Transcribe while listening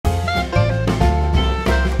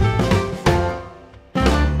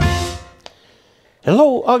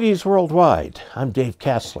Hello, Augies Worldwide. I'm Dave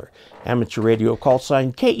Kassler, amateur radio call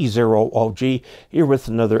sign KE0OG, here with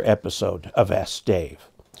another episode of Ask Dave.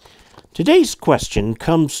 Today's question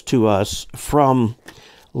comes to us from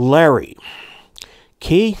Larry,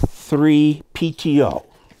 K3PTO.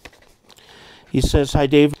 He says, Hi,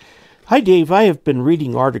 Dave. Hi, Dave. I have been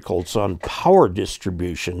reading articles on power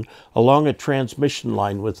distribution along a transmission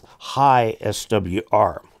line with high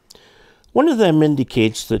SWR. One of them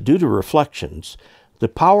indicates that due to reflections, the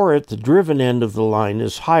power at the driven end of the line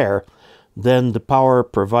is higher than the power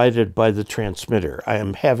provided by the transmitter. I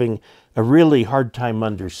am having a really hard time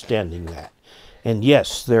understanding that. And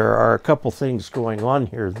yes, there are a couple things going on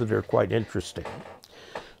here that are quite interesting.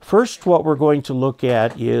 First, what we're going to look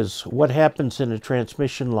at is what happens in a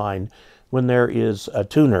transmission line when there is a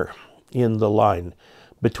tuner in the line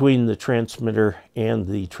between the transmitter and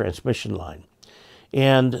the transmission line.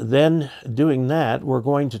 And then doing that, we're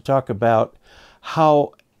going to talk about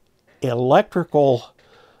how electrical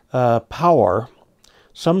power,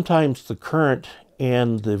 sometimes the current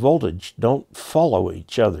and the voltage don't follow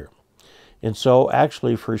each other. And so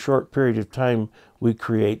actually for a short period of time, we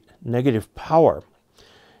create negative power.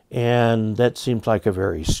 And that seems like a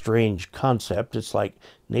very strange concept. It's like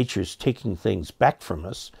nature's taking things back from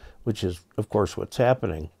us, which is, of course, what's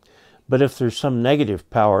happening. But if there's some negative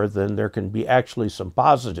power, then there can be actually some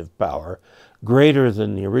positive power greater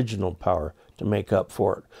than the original power to make up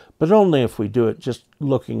for it. But only if we do it just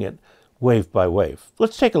looking at wave by wave.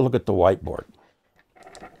 Let's take a look at the whiteboard.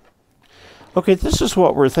 Okay, this is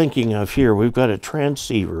what we're thinking of here. We've got a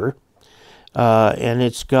transceiver, and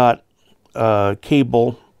it's got a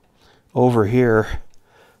cable over here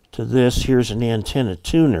to this. Here's an antenna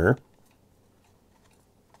tuner.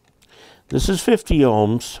 This is 50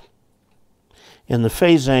 ohms. And the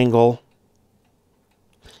phase angle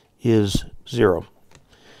is 0.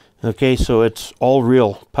 Okay, so it's all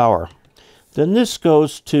real power. Then this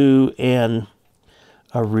goes to a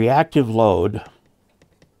reactive load.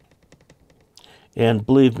 And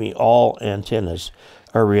believe me, all antennas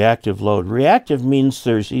are reactive load. Reactive means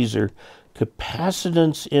there's either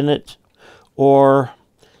capacitance in it or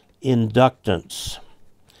inductance.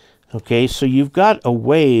 Okay, so you've got a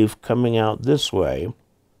wave coming out this way.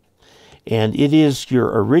 And it is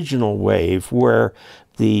your original wave where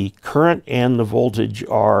the current and the voltage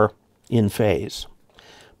are in phase.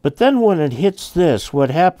 But then when it hits this,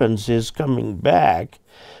 what happens is coming back,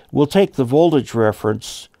 we'll take the voltage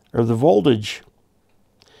reference, or the voltage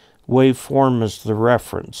waveform as the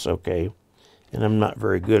reference, okay? And I'm not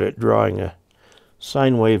very good at drawing a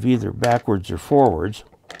sine wave either backwards or forwards.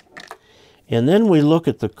 And then we look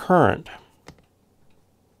at the current.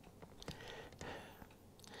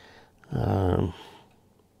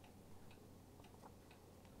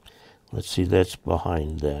 Let's see, that's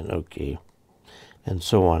behind that, okay, and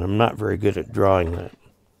so on. I'm not very good at drawing that.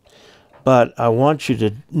 But I want you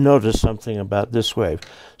to notice something about this wave.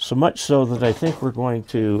 So much so that I think we're going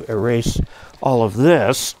to erase all of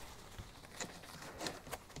this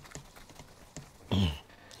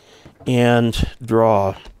and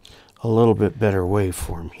draw a little bit better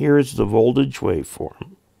waveform. Here is the voltage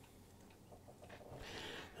waveform.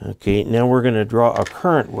 Okay, now we're going to draw a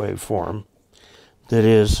current waveform that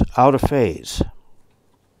is out of phase.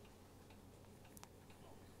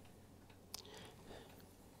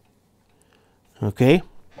 Okay,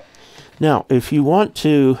 now if you want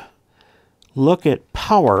to look at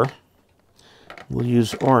power, we'll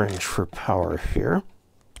use orange for power here.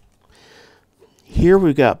 Here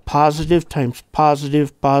we've got positive times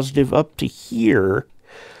positive, positive up to here.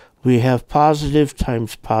 We have positive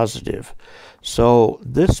times positive. So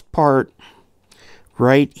this part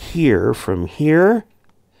right here, from here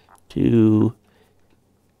to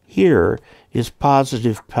here, is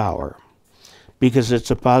positive power because it's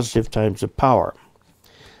a positive times a power.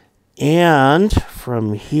 And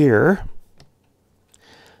from here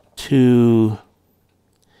to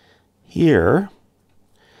here,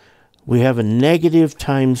 we have a negative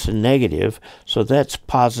times a negative, so that's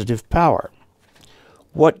positive power.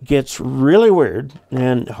 What gets really weird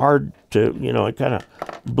and hard to, it kind of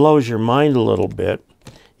blows your mind a little bit,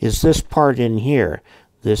 is this part in here.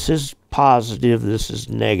 This is positive, this is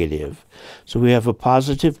negative. So we have a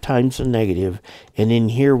positive times a negative, and in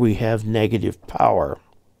here we have negative power.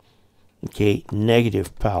 Okay,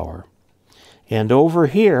 negative power. And over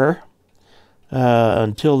here,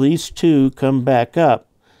 until these two come back up,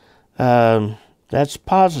 that's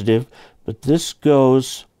positive, but this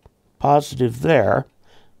goes positive there.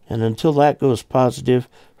 And until that goes positive,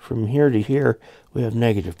 from here to here, we have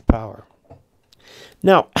negative power.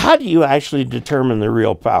 Now, how do you actually determine the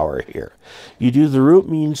real power here? You do the root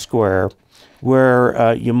mean square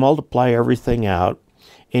where you multiply everything out,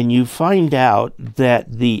 and you find out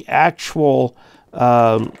that the actual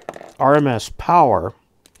RMS power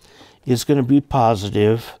is going to be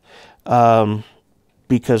positive,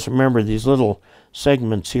 because remember, these little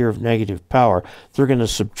segments here of negative power, they're going to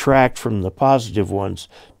subtract from the positive ones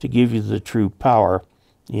to give you the true power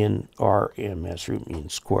in RMS root mean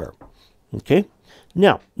square. Okay?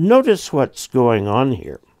 Now, notice what's going on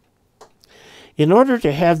here. In order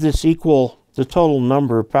to have this equal the total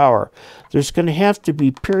number of power, there's going to have to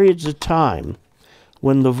be periods of time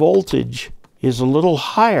when the voltage is a little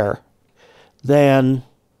higher than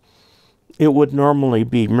it would normally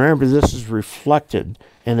be. Remember, this is reflected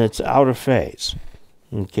and it's out of phase.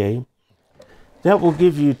 Okay? That will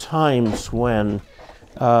give you times when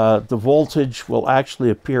the voltage will actually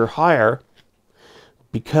appear higher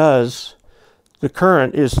because the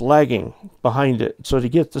current is lagging behind it. So to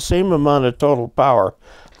get the same amount of total power,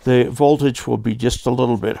 the voltage will be just a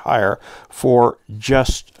little bit higher for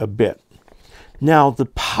just a bit. Now, the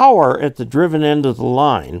power at the driven end of the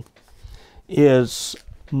line is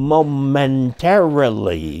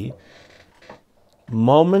momentarily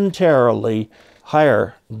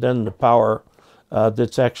higher than the power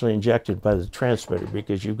that's actually injected by the transmitter,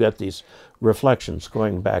 because you've got these reflections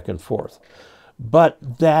going back and forth. But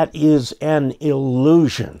that is an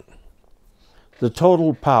illusion. The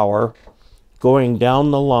total power going down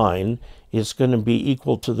the line is going to be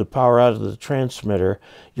equal to the power out of the transmitter.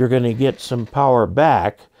 You're going to get some power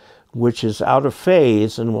back, which is out of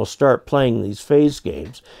phase, and we'll start playing these phase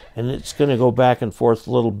games. And it's going to go back and forth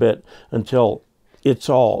a little bit until it's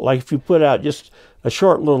all, like if you put out just a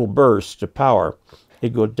short little burst of power,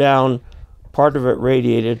 it go down, part of it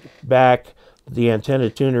radiated back, the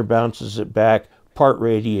antenna tuner bounces it back, part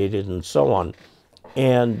radiated, and so on.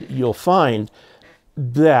 And you'll find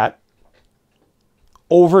that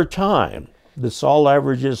over time, this all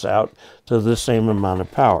averages out to the same amount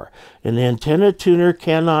of power. An antenna tuner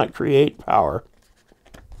cannot create power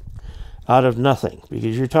out of nothing,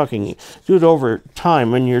 because you're talking, do it over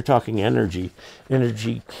time when you're talking energy.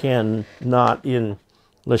 Energy cannot,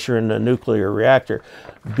 unless you're in a nuclear reactor,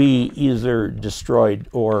 be either destroyed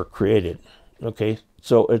or created. Okay?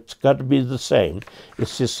 So it's got to be the same.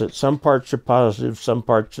 It's just that some parts are positive, some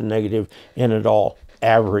parts are negative, and it all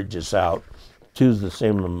averages out to the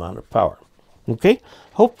same amount of power. Okay?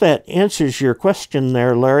 Hope that answers your question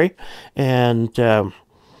there, Larry. And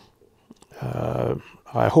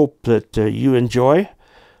I hope that you enjoy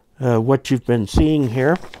what you've been seeing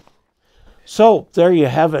here. So there you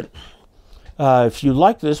have it. If you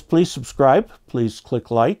like this, please subscribe. Please click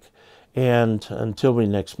like. And until we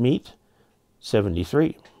next meet,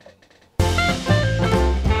 73.